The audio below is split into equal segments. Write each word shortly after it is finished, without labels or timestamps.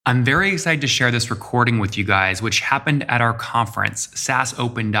I'm very excited to share this recording with you guys, which happened at our conference,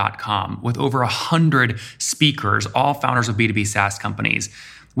 SaaSopen.com, with over 100 speakers, all founders of B2B SaaS companies.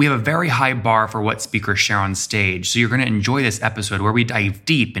 We have a very high bar for what speakers share on stage, so you're going to enjoy this episode where we dive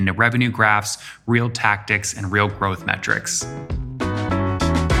deep into revenue graphs, real tactics, and real growth metrics.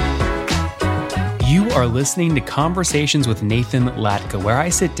 You are listening to Conversations with Nathan Latka, where I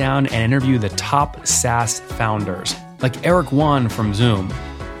sit down and interview the top SaaS founders, like Eric Wan from Zoom.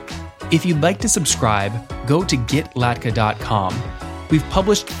 If you'd like to subscribe, go to getlatka.com. We've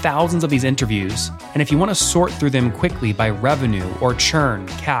published thousands of these interviews, and if you want to sort through them quickly by revenue or churn,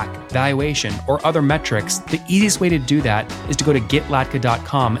 CAC, valuation, or other metrics, the easiest way to do that is to go to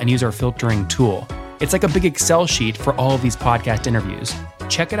getlatka.com and use our filtering tool. It's like a big Excel sheet for all of these podcast interviews.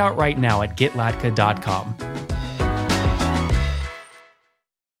 Check it out right now at getlatka.com.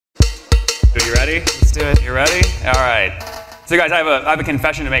 You ready? Let's do it. You ready? All right. So guys, I have a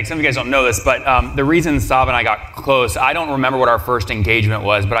confession to make. Some of you guys don't know this, but the reason Sav and I got close, I don't remember what our first engagement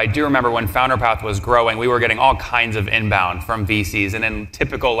was, but I do remember when FounderPath was growing, we were getting all kinds of inbound from VCs. And in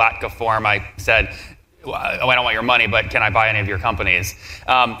typical Latka form, I said, oh, I don't want your money, but can I buy any of your companies?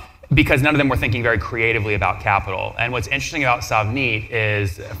 Because none of them were thinking very creatively about capital. And what's interesting about Savneet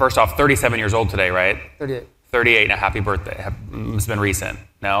is, first off, 37 years old today, right? 38. 38, and a happy birthday. Must have been recent,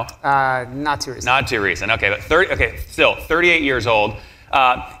 no? Not too recent. Not too recent, okay. But still, 38 years old.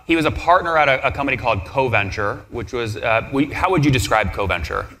 He was a partner at a company called CoVenture, which was, how would you describe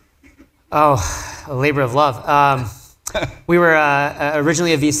CoVenture? Oh, a labor of love. We were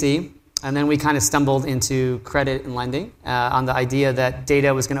originally a VC, and then we kind of stumbled into credit and lending on the idea that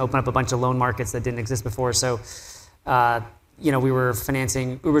data was going to open up a bunch of loan markets that didn't exist before. So, we were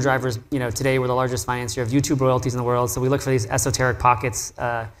financing Uber drivers. Today we're the largest financier of YouTube royalties in the world. So we look for these esoteric pockets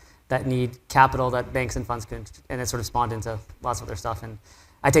that need capital that banks and funds can, and it sort of spawned into lots of other stuff. And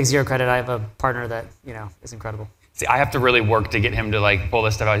I take zero credit. I have a partner that is incredible. See, I have to really work to get him to pull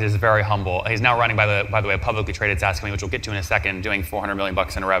this stuff out. He's very humble. He's now running, by the way, a publicly traded SaaS company, which we'll get to in a second, doing $400 million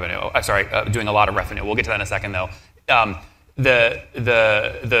in revenue. Doing a lot of revenue. We'll get to that in a second, though. The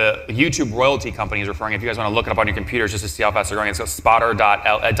YouTube royalty company is referring, if you guys want to look it up on your computers just to see how fast they're growing, it's called spotter.la,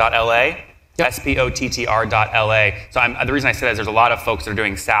 yep. SPOTTR.LA. So the reason I say that is there's a lot of folks that are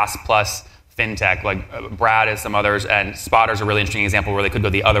doing SaaS plus fintech, like Brad is some others, and Spotter's a really interesting example where they could go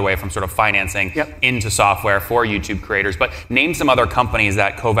the other way from sort of financing into software for YouTube creators. But name some other companies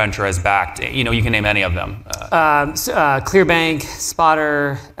that CoVenture has backed. You can name any of them. Clearbank,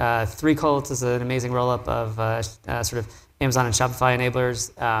 Spotter, Three Colts is an amazing roll-up of sort of Amazon and Shopify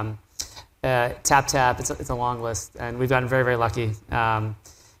enablers. TapTap, it's a long list, and we've gotten very, very lucky. Kind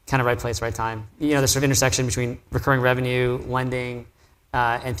of right place, right time. The sort of intersection between recurring revenue, lending,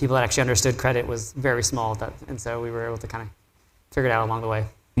 and people that actually understood credit was very small, and so we were able to kind of figure it out along the way.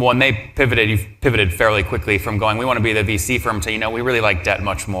 Well, and you've pivoted fairly quickly from going, we want to be the VC firm to, we really like debt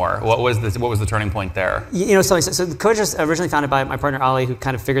much more. What was the turning point there? So CoVenture was originally founded by my partner, Ali, who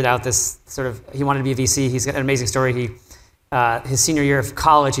kind of figured out this sort of, he wanted to be a VC. He's got an amazing story. His senior year of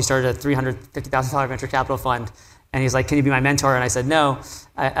college, he started a $350,000 venture capital fund. And he's like, can you be my mentor? And I said, no.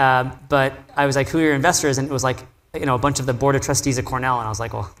 But I was like, who are your investors? And it was like, a bunch of the board of trustees at Cornell. And I was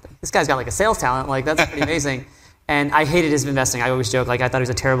like, well, this guy's got a sales talent. That's pretty amazing. And I hated his investing. I always joke, I thought he was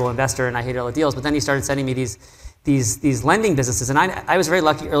a terrible investor and I hated all the deals. But then he started sending me these lending businesses. And I was a very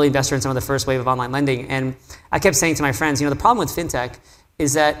lucky early investor in some of the first wave of online lending. And I kept saying to my friends, the problem with fintech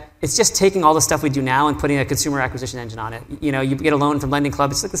is that it's just taking all the stuff we do now and putting a consumer acquisition engine on it. You get a loan from Lending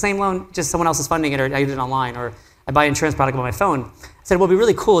Club. It's like the same loan, just someone else is funding it, or I get it online, or I buy an insurance product on my phone. I said, what would be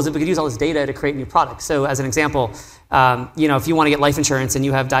really cool is if we could use all this data to create new products. So as an example, if you want to get life insurance and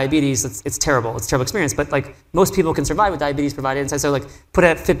you have diabetes, it's terrible. It's a terrible experience. But most people can survive with diabetes provided. And so put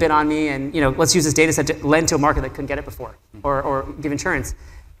a Fitbit on me and let's use this data set to lend to a market that couldn't get it before, or give insurance.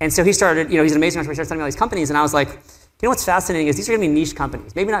 And so he started, he's an amazing entrepreneur. He started sending me all these companies, and I was like, what's fascinating is these are going to be niche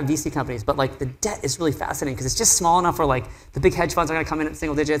companies, maybe not VC companies, but the debt is really fascinating because it's just small enough where the big hedge funds are going to come in at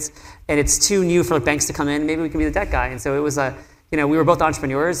single digits, and it's too new for banks to come in. Maybe we can be the debt guy. And so it was we were both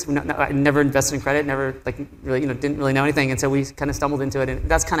entrepreneurs. I never invested in credit, never really didn't really know anything, and so we kind of stumbled into it, and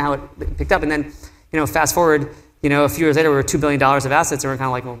that's kind of how it picked up. And then fast forward. A few years later, we were $2 billion of assets, and we're kind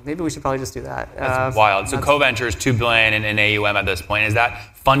of like, well, maybe we should probably just do that. That's wild. So CoVenture is $2 billion in AUM at this point. Is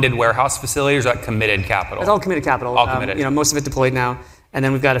that funded warehouse facility, or is that committed capital? It's all committed capital. All committed. Most of it deployed now. And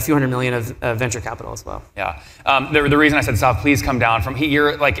then we've got a few $100 million of venture capital as well. Yeah. The reason I said, Sav, please come down from,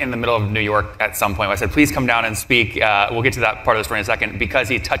 you're like in the middle of New York at some point. I said, please come down and speak. We'll get to that part of the story in a second, because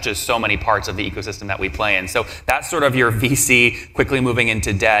he touches so many parts of the ecosystem that we play in. So that's sort of your VC quickly moving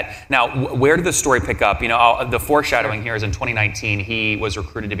into debt. Now, where did the story pick up? The foreshadowing here is in 2019, he was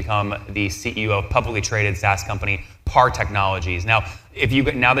recruited to become the CEO of publicly traded SaaS company, PAR Technologies. Now,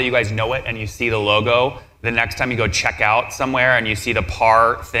 now that you guys know it and you see the logo, the next time you go check out somewhere and you see the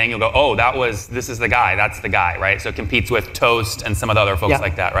PAR thing, you'll go, oh, this is the guy, that's the guy, right? So it competes with Toast and some of the other folks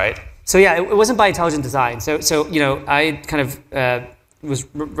like that, right? So yeah, it wasn't by intelligent design. So I kind of was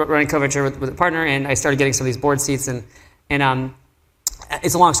running co-venture with a partner, and I started getting some of these board seats, and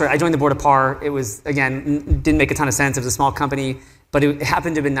it's a long story. I joined the board of PAR. It was, again, didn't make a ton of sense. It was a small company, but it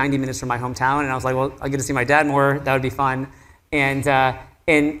happened to have been 90 minutes from my hometown, and I was like, well, I'll get to see my dad more. That would be fun. And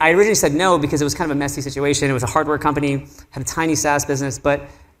I originally said no because it was kind of a messy situation. It was a hardware company, had a tiny SaaS business. But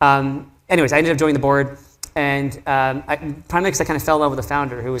anyways, I ended up joining the board. And primarily because I kind of fell in love with the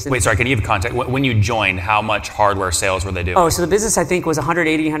founder who was in... Wait, sorry, can you give context? When you joined, how much hardware sales were they doing? Oh, so the business, I think, was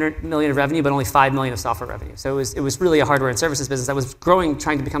 100 million of revenue, but only 5 million of software revenue. So it was really a hardware and services business that was growing,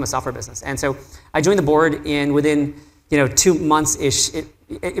 trying to become a software business. And so I joined the board, and within 2 months-ish,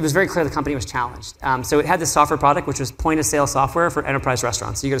 it was very clear the company was challenged. So it had this software product, which was point-of-sale software for enterprise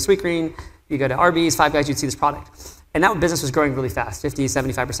restaurants. So you go to Sweetgreen, you go to Arby's, Five Guys, you'd see this product. And that business was growing really fast, 50,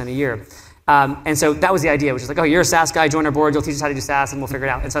 75% a year. And so that was the idea, which is like, oh, you're a SaaS guy, join our board, you'll teach us how to do SaaS, and we'll figure it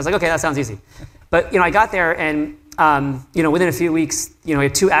out. And so I was like, okay, that sounds easy. But I got there, and within a few weeks, we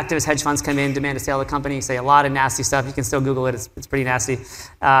had 2 activist hedge funds come in, demand to sell the company, say a lot of nasty stuff. You can still Google it; it's pretty nasty.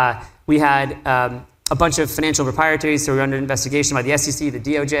 We had a bunch of financial proprietaries, so we were under investigation by the SEC, the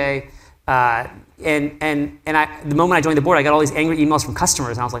DOJ. The moment I joined the board, I got all these angry emails from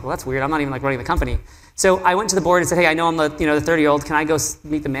customers, and I was like, well, that's weird. I'm not even running the company. So I went to the board and said, hey, I know I'm the 30-year-old. Can I go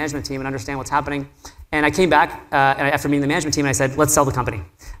meet the management team and understand what's happening? And I came back after meeting the management team, and I said, let's sell the company.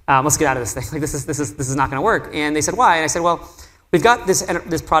 Let's get out of this thing. Like this is not going to work. And they said, why? And I said, well, we've got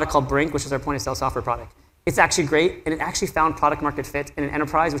this product called Brink, which is our point-of-sale software product. It's actually great, and it actually found product market fit in an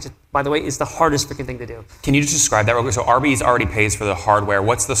enterprise, which, by the way, is the hardest freaking thing to do. Can you just describe that real quick? So Arby's already pays for the hardware.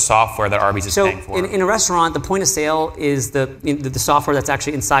 What's the software that Arby's is paying for? So in a restaurant, the point of sale is the software that's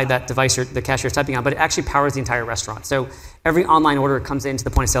actually inside that device the cashier's typing on, but it actually powers the entire restaurant. So every online order comes into the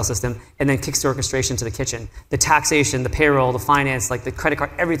point of sale system and then kicks the orchestration to the kitchen. The taxation, the payroll, the finance, like the credit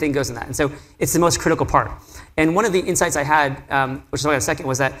card, everything goes in that. And so it's the most critical part. And one of the insights I had, which is why I got a second,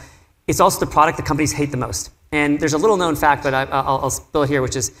 was that it's also the product that companies hate the most. And there's a little known fact, but I'll spill it here,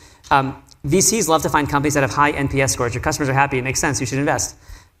 which is VCs love to find companies that have high NPS scores. Your customers are happy. It makes sense. You should invest.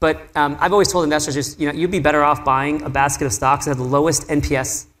 But I've always told investors, you'd be better off buying a basket of stocks that have the lowest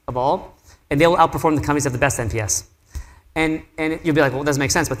NPS of all, and they'll outperform the companies that have the best NPS. And you'll be like, well, it doesn't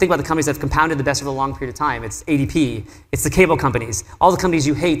make sense. But think about the companies that have compounded the best over a long period of time. It's ADP. It's the cable companies. All the companies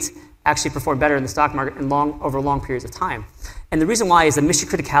you hate actually perform better in the stock market over long periods of time. And the reason why is the mission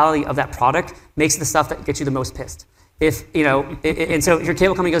criticality of that product makes it the stuff that gets you the most pissed. And so if your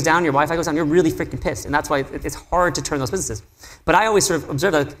cable company goes down, your Wi-Fi goes down, you're really freaking pissed. And that's why it's hard to turn those businesses. But I always sort of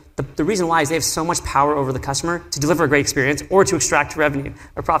observe that the reason why is they have so much power over the customer to deliver a great experience or to extract revenue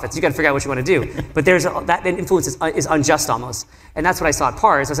or profits. You got to figure out what you want to do. But that influence is unjust almost. And that's what I saw at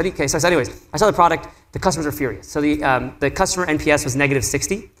PAR. So I said, okay. So I said, anyways, I saw the product. The customers are furious. So the customer NPS was negative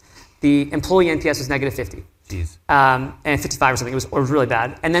 60. The employee NPS was negative 50. Jeez. And 55 or something. It was really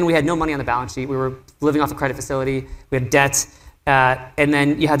bad. And then we had no money on the balance sheet. We were living off a credit facility. We had debt. And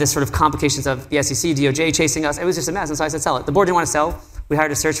then you had this sort of complications of the SEC, DOJ chasing us. It was just a mess. And so I said, sell it. The board didn't want to sell. We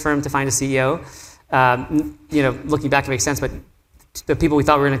hired a search firm to find a CEO. Looking back, it makes sense. But the people we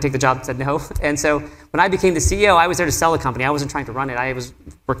thought were going to take the job said no. And so when I became the CEO, I was there to sell the company. I wasn't trying to run it. I was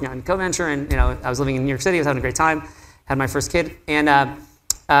working on co-venture, and I was living in New York City. I was having a great time. Had my first kid. And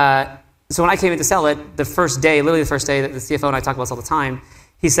so when I came in to sell it, literally the first day that the CFO and I talk about this all the time,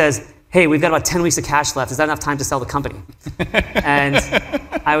 he says, hey, we've got about 10 weeks of cash left. Is that enough time to sell the company? And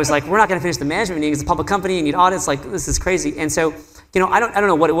I was like, we're not going to finish the management meeting. It's a public company. You need audits. Like, this is crazy. And so, I don't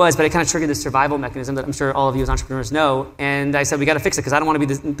know what it was, but it kind of triggered this survival mechanism that I'm sure all of you as entrepreneurs know. And I said, we got to fix it because I don't want to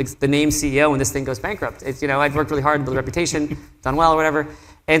be the named CEO when this thing goes bankrupt. It's, I've worked really hard to build a reputation, done well or whatever.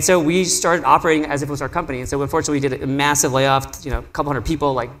 And so we started operating as if it was our company. And so unfortunately, we did a massive layoff, a couple hundred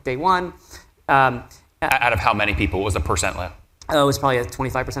people like day one. Out of how many people? What was the percent left? it was probably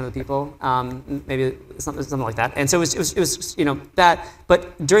 25% of the people, maybe something like that. And so it was that.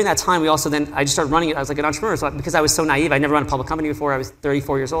 But during that time, I just started running it. I was like an entrepreneur, so because I was so naive, I never run a public company before. I was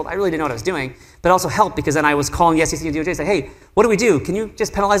 34 years old. I really didn't know what I was doing. But it also helped because then I was calling the SEC and DOJ and say, hey, what do we do? Can you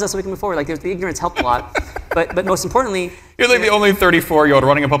just penalize us so we can move forward? Like the ignorance helped a lot. But most importantly, you're like the only 34-year-old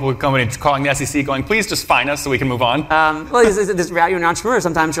running a public company, calling the SEC, going, please just fine us so we can move on. Well, this you're an entrepreneur.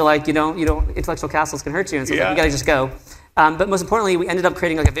 Sometimes you're like, intellectual castles can hurt you, and so you got to just go. But most importantly, we ended up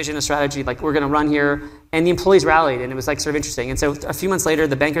creating like a vision, a strategy, like we're going to run here, and the employees rallied, and it was like sort of interesting. And so a few months later,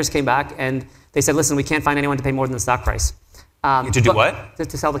 the bankers came back and they said, listen, we can't find anyone to pay more than the stock price. To do what?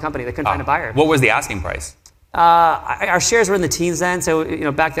 To sell the company. They couldn't find a buyer. What was the asking price? Our shares were in the teens then,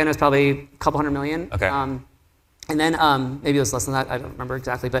 so back then it was probably a couple $100 million. Okay. And then maybe it was less than that. I don't remember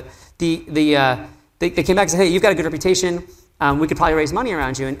exactly, but they came back and said, hey, you've got a good reputation. We could probably raise money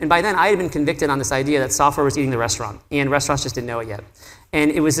around you. And by then, I had been convicted on this idea that software was eating the restaurant, and restaurants just didn't know it yet. And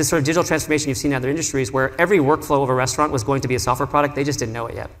it was this sort of digital transformation you've seen in other industries where every workflow of a restaurant was going to be a software product. They just didn't know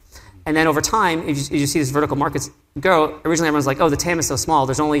it yet. And then over time, as you see these vertical markets go, originally everyone's like, oh, the TAM is so small.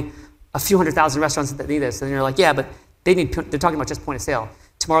 There's only a few 100,000 restaurants that need this. And you're like, yeah, but they're talking about just point of sale.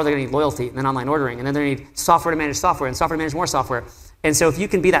 Tomorrow they're going to need loyalty and then online ordering. And then they're going to need software to manage software and software to manage more software. And so if you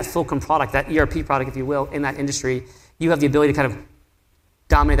can be that fulcrum product, that ERP product, if you will, in that industry, you have the ability to kind of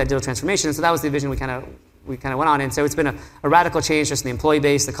dominate that digital transformation. And so that was the vision we kind of went on. And so it's been a radical change just in the employee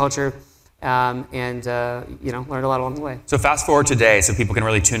base, the culture, and learned a lot along the way. So fast forward today, so people can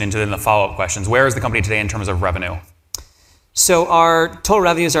really tune into the follow-up questions. Where is the company today in terms of revenue? So our total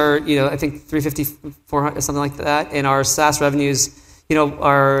revenues are, I think 350, 400, something like that. And our SaaS revenues,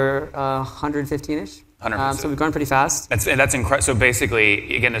 are 115-ish. So we've grown pretty fast. That's incredible. So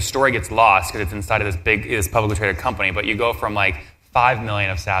basically, again, the story gets lost because it's inside of this publicly traded company. But you go from like $5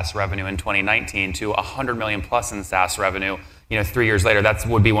 million of SaaS revenue in 2019 to $100 million plus in SaaS revenue, 3 years later. That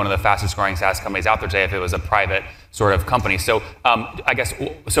would be one of the fastest growing SaaS companies out there today if it was a private sort of company. So I guess,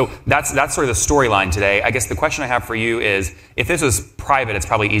 that's sort of the storyline today. I guess the question I have for you is, if this was private, it's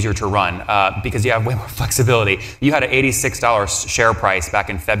probably easier to run because you have way more flexibility. You had an $86 share price back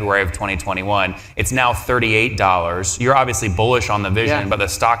in February of 2021. It's now $38. You're obviously bullish on the vision, but the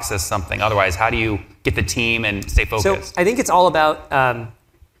stock says something. Otherwise, how do you get the team and stay focused? So I think it's all about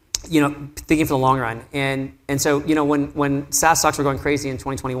thinking for the long run. And so, when SaaS stocks were going crazy in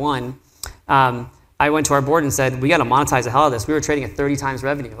 2021, I went to our board and said, we got to monetize the hell out of this. We were trading at 30 times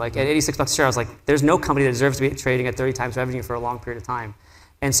revenue. Like at $86 a share, I was like, there's no company that deserves to be trading at 30 times revenue for a long period of time.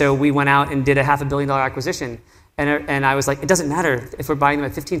 And so we went out and did a $500 million acquisition. And I was like, it doesn't matter if we're buying them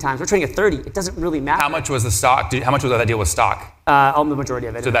at 15 times. We're trading at 30. It doesn't really matter. How much was the stock? How much was that deal with stock? The majority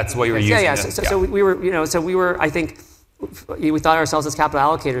of it. So that's what you were using? Yeah. So we were, I think, we thought ourselves as capital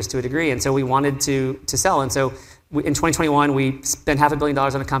allocators to a degree, and so we wanted to sell. And so in 2021, we spent $500 million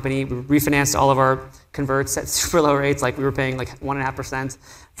on a company. We refinanced all of our converts at super low rates, like we were paying like 1.5%.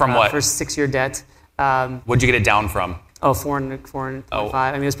 From what? For 6-year debt. What'd you get it down from? 4.5.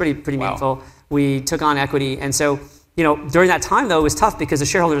 I mean, it was pretty meaningful. We took on equity, and so during that time though, it was tough because the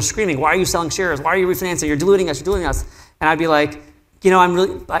shareholders were screaming, "Why are you selling shares? Why are you refinancing? You're diluting us. You're diluting us." And I'd be like,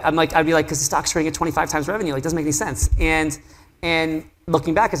 I'd be like, because the stock's trading at 25 times revenue, it doesn't make any sense. And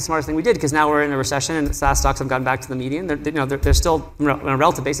looking back, it's the smartest thing we did because now we're in a recession and SaaS stocks have gone back to the median. They're still, on a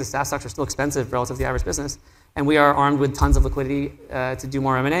relative basis, SaaS stocks are still expensive relative to the average business. And we are armed with tons of liquidity to do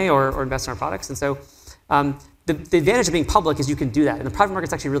more M&A or invest in our products. And so the advantage of being public is you can do that. And the private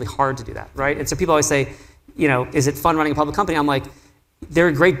market's actually really hard to do that, right? And so people always say, is it fun running a public company? I'm like, there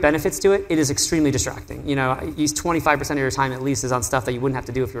are great benefits to it. It is extremely distracting. Use 25% of your time at least is on stuff that you wouldn't have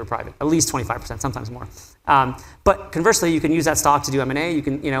to do if you were private. At least 25%, sometimes more. But conversely, you can use that stock to do M&A. You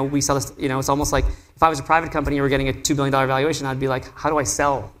can, we sell this. It's almost like if I was a private company and we're getting a $2 billion valuation, I'd be like, how do I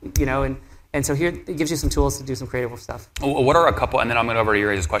sell? And so here it gives you some tools to do some creative stuff. What are a couple? And then I'm going to go over to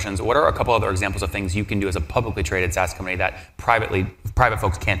your guys' questions. What are a couple other examples of things you can do as a publicly traded SaaS company that private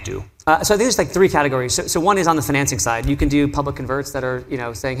folks can't do? So I think there's like 3 categories. So one is on the financing side. You can do public converts that are,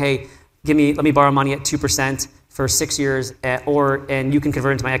 saying, hey, let me borrow money at 2% for 6 years, and you can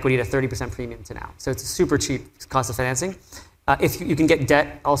convert into my equity at a 30% premium to now. So it's a super cheap cost of financing. If you can get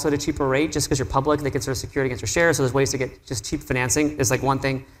debt also at a cheaper rate, just because you're public, they can sort of secure it against your shares. So there's ways to get just cheap financing. Is like one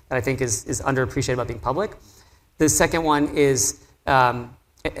thing that I think is underappreciated about being public. The second one is M&A.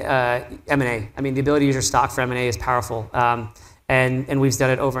 I mean, the ability to use your stock for M&A is powerful. And we've done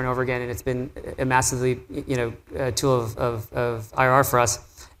it over and over again, and it's been a massively, tool of IRR for us.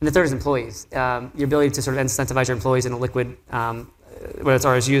 And the third is employees. Your ability to sort of incentivize your employees in a liquid, whether it's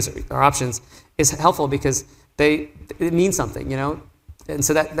RSUs or options, is helpful because it means something, And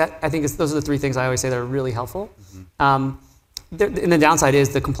so that I think those are the 3 things I always say that are really helpful. And the downside is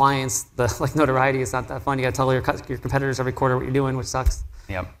the compliance, the like notoriety is not that fun. You got to tell your competitors every quarter what you're doing, which sucks.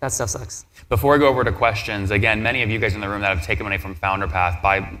 Yep. That stuff sucks. Before I go over to questions, again, many of you guys in the room that have taken money from FounderPath,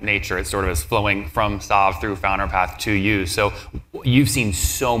 by nature, it sort of is flowing from Sav through FounderPath to you. So you've seen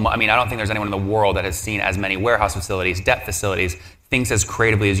so much. I mean, I don't think there's anyone in the world that has seen as many warehouse facilities, debt facilities, thinks as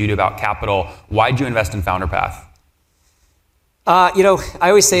creatively as you do about capital. Why'd you invest in FounderPath? I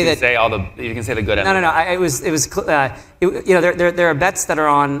always say that. You can say the good end. No. There are bets that are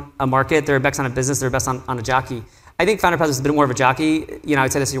on a market. There are bets on a business. There are bets on a jockey. I think FounderPath was a bit more of a jockey.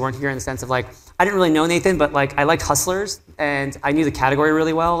 I'd say this if you weren't here in the sense of like, I didn't really know Nathan, but like I liked hustlers and I knew the category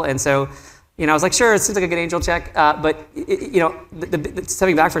really well. And so, I was like, sure, it seems like a good angel check. But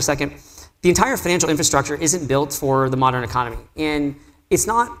stepping back for a second, the entire financial infrastructure isn't built for the modern economy. And it's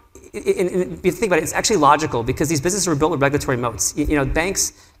not, if you think about it, it's actually logical because these businesses were built with regulatory moats.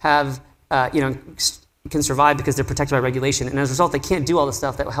 Banks have, can survive because they're protected by regulation. And as a result, they can't do all the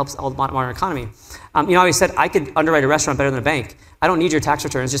stuff that helps all the modern economy. I always said, I could underwrite a restaurant better than a bank. I don't need your tax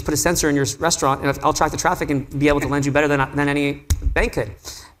returns. Just put a sensor in your restaurant and I'll track the traffic and be able to lend you better than any bank could.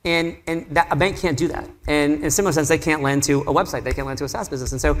 And a bank can't do that. And in a similar sense, they can't lend to a website. They can't lend to a SaaS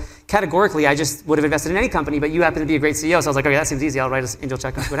business. And so categorically, I just would have invested in any company, but you happen to be a great CEO. So I was like, okay, that seems easy. I'll write an angel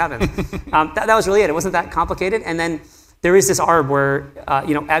check and see what happens. That was really it. It wasn't that complicated. And then there is this arb where,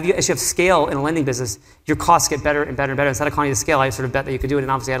 as you have scale in a lending business, your costs get better and better and better. Instead of economy of scale, I sort of bet that you could do it. And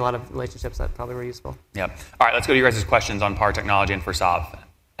obviously I had a lot of relationships that probably were useful. Yep. All right, let's go to your guys' questions on PAR Technology and for Sav.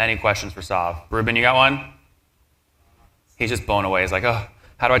 Any questions for Sav? Ruben, you got one? He's just blown away. He's like, oh,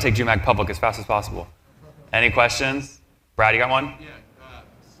 how do I take GMAG public as fast as possible? Any questions? Brad, you got one? Yeah,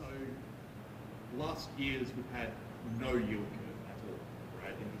 so last years we've had no yield curve at all,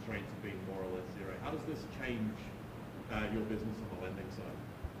 right? Interest rates have been more or less zero. How does this change your business on the lending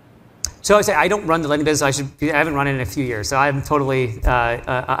side? So I would say I don't run the lending business. I haven't run it in a few years, so I'm totally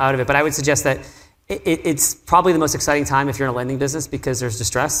out of it. But I would suggest that it's probably the most exciting time if you're in a lending business because there's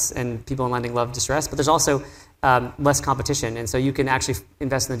distress and people in lending love distress, but there's also less competition. And so you can actually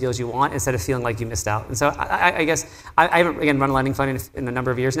invest in the deals you want instead of feeling like you missed out. And so I guess I haven't, again, run a lending fund in a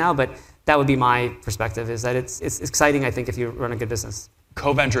number of years now, but that would be my perspective is that it's exciting, I think, if you run a good business.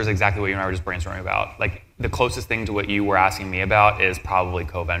 Co-venture is exactly what you and I were just brainstorming about. Like the closest thing to what you were asking me about is probably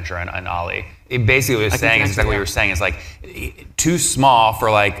co-venture and Ali. It basically was saying is exactly what you were saying. It's like too small for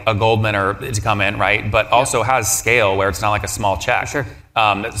like a Goldman or to come in, right? But also has scale where it's not like a small check. Sure.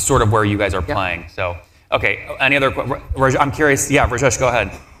 That's sort of where you guys are playing. So, okay. Any other? I'm curious. Yeah, Rajesh, go ahead.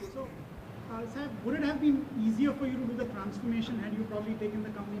 So, Sab, would it have been easier for you to do the transformation had you probably taken the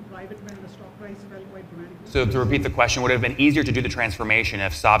company private when the stock price fell quite dramatically? So to repeat the question, would it have been easier to do the transformation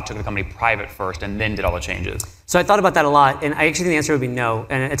if Saab took the company private first and then did all the changes? So I thought about that a lot, and I actually think the answer would be no,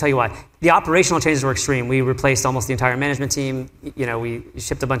 and I'll tell you why. The operational changes were extreme. We replaced almost the entire management team. We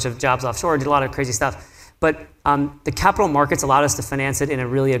shipped a bunch of jobs offshore, did a lot of crazy stuff. But the capital markets allowed us to finance it in a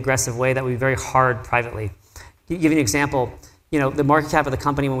really aggressive way that would be very hard privately. To give you an example, the market cap of the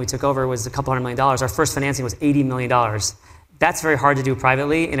company when we took over was a couple $100 million. Our first financing was $80 million. That's very hard to do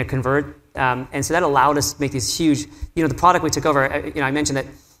privately in a convert. And so that allowed us to make these huge, the product we took over, I mentioned that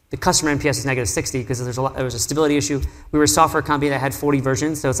the customer NPS was negative 60 because there was a stability issue. We were a software company that had 40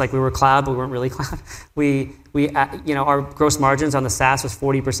 versions. So it's like we were cloud, but we weren't really cloud. Our gross margins on the SaaS was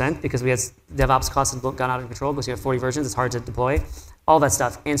 40% because we had DevOps costs had gone out of control because you have 40 versions. It's hard to deploy, all that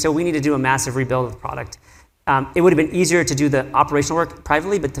stuff. And so we need to do a massive rebuild of the product. It would have been easier to do the operational work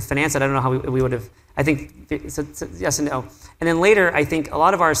privately, but to finance it, I don't know how we would have. I think so yes and no. And then later, I think a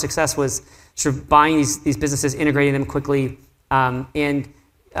lot of our success was sort of buying these businesses, integrating them quickly, so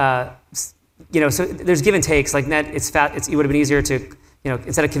there's give and takes. Like net, it would have been easier to,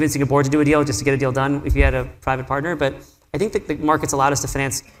 instead of convincing a board to do a deal, just to get a deal done if you had a private partner. But I think that the markets allowed us to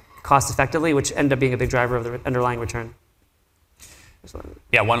finance cost effectively, which ended up being a big driver of the underlying return.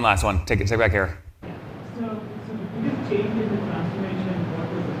 Yeah, one last one. Take it back here. So the biggest change in the transformation, what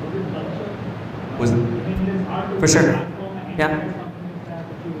was the corporate culture? Was it? It's hard to For sure. Yeah.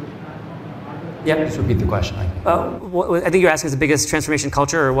 Yeah. Just repeat the question. I think you're asking is the biggest transformation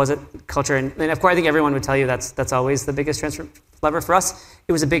culture, or was it culture? And of course, I think everyone would tell you that's always the biggest lever for us.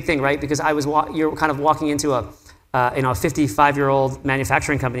 It was a big thing, right? Because you're kind of walking into a 55-year-old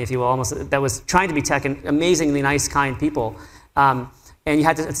manufacturing company, if you will, almost that was trying to be tech and amazingly nice, kind people. And you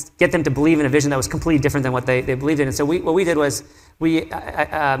had to get them to believe in a vision that was completely different than what they believed in. And so what we did was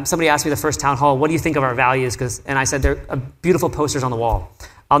somebody asked me the first town hall, what do you think of our values? And I said, they're beautiful posters on the wall.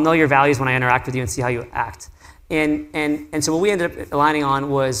 I'll know your values when I interact with you and see how you act. And so what we ended up aligning on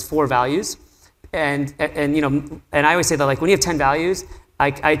was 4 values. And I always say that like when you have 10 values,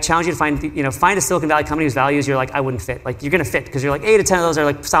 I challenge you to find a Silicon Valley company whose values you're like, I wouldn't fit. Like, you're going to fit because you're like 8 to 10 of those are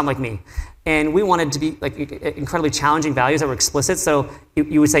like sound like me. And we wanted to be like incredibly challenging values that were explicit. So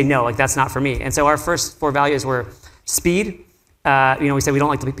you would say no, like that's not for me. And so our first 4 values were speed. We said we don't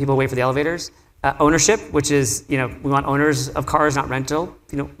like the people who wait for the elevators. Ownership, which is, we want owners of cars, not rental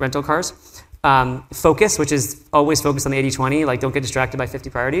cars. Focus, which is always focused on the 80-20, like don't get distracted by 50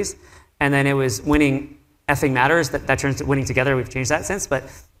 priorities. And then it was winning effing matters, that turns to winning together. We've changed that since. But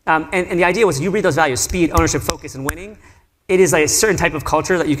and the idea was you read those values, speed, ownership, focus, and winning. It is like a certain type of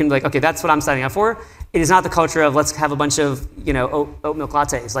culture that you can be like, okay, that's what I'm signing up for. It is not the culture of let's have a bunch of oat milk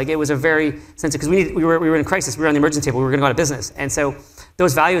lattes. Like it was a very sensitive, because we were in crisis. We were on the emergency table. We were going to go out of business. And so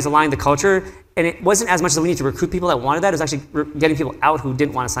those values aligned the culture. And it wasn't as much as we need to recruit people that wanted that. It was actually getting people out who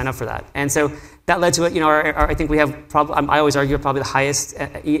didn't want to sign up for that. And so that led to it. I think we have I always argue probably the highest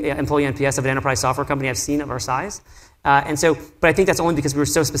employee NPS of an enterprise software company I've seen of our size. But I think that's only because we were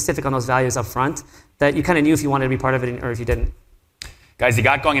so specific on those values up front that you kind of knew if you wanted to be part of it or if you didn't. Guys, he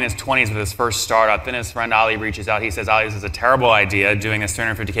got going in his 20s with his first startup. Then his friend Ali reaches out. He says, Ali, this is a terrible idea, doing this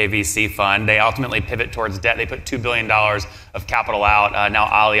 $350K VC fund. They ultimately pivot towards debt. They put $2 billion of capital out. Now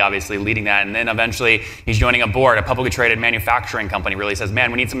Ali obviously leading that. And then eventually he's joining a board, a publicly traded manufacturing company. Really says,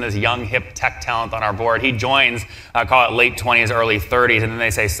 man, we need some of this young, hip tech talent on our board. He joins, call it late 20s, early 30s. And then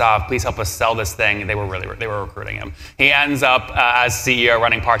they say, Sav, please help us sell this thing. They were recruiting him. He ends up as CEO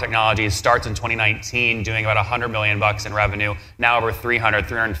running PAR Technologies, starts in 2019 doing about $100 million in revenue, now over 350.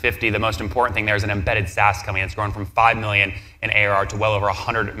 The most important thing there is an embedded SaaS company that's grown from 5 million in ARR to well over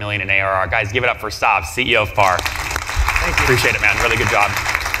 100 million in ARR. Guys, give it up for Sav, CEO of PAR. Thank you. Appreciate it, man. Really good job.